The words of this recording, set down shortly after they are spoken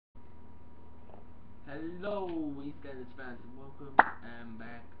Hello EastEnders fans and welcome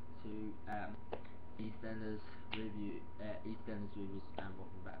back to EastEnders review EastEnders reviews and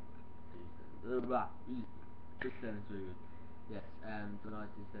welcome back to EastEnders reviews. Yes,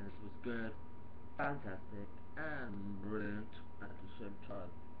 tonight's EastEnders was good, fantastic and brilliant at the same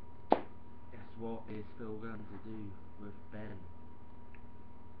time. Guess what is Phil going to do with Ben?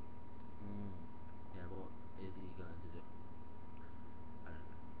 Yeah, what is he going to do?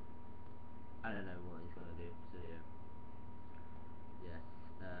 I don't know what he's gonna do, so yeah. Yes,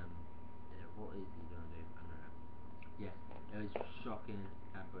 yeah, what is he gonna do? I don't know. Yes, it was shocking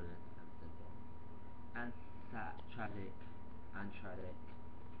and brilliant at the same time. And tragic at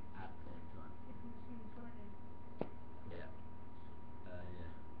the same time. Yeah.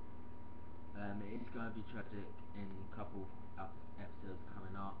 Yeah. It is gonna be tragic in a couple episodes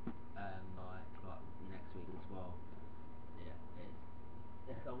coming up, like next week as well. Yeah, it is.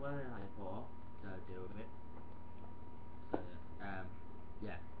 Yes, I'm wearing a for. So deal with it. So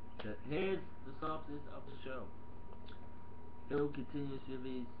yeah. So here's the synopsis of the show. Phil continues with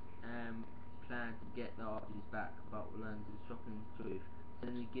his plan to get the Archies back, but learns the shocking truth.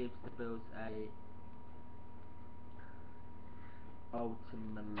 Then he gives the Bills a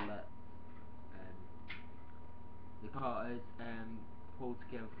ultimate. The Carters pull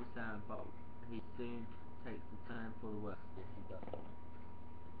together for Sam, but he soon takes the turn for the worse. Yes, he does.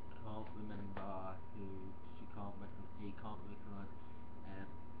 Can't remember who he can't recognise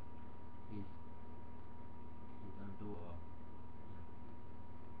his own daughter.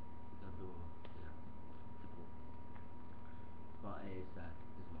 His own daughter, yeah. But it is sad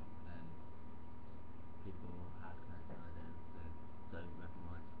as well. People have cancer and they don't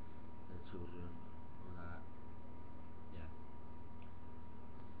recognise their children or that. Yeah.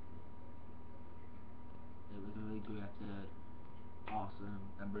 It was a really good episode. Awesome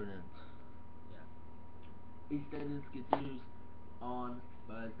and brilliant. Yeah. EastEnders continues on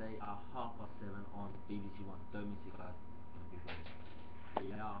Thursday at 7:30 on BBC One. Don't miss it, guys.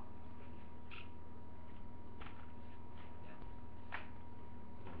 Yeah.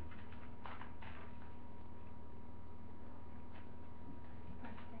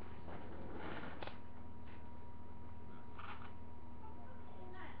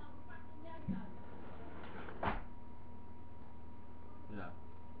 Yeah.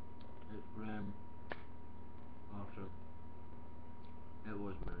 It's brilliant. After it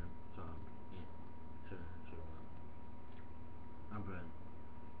was brilliant, so yeah, should work. I'm brilliant.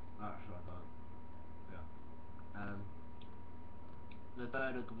 That's what I thought. Yeah. The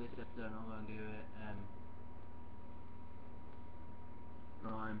verdict of this episode, I'm gonna give it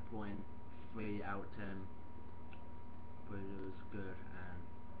 9.3 out of 10. But it was good and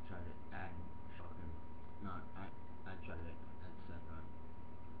tragic and shocking. No, and tragic at the same time.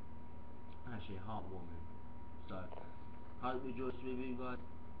 Actually heartwarming. So hope you enjoyed this review, guys.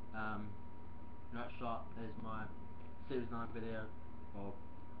 Next up is my series 9 video of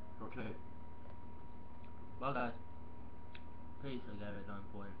Doctor Who. Well guys, peace. I gave it 9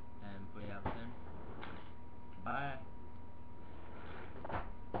 point.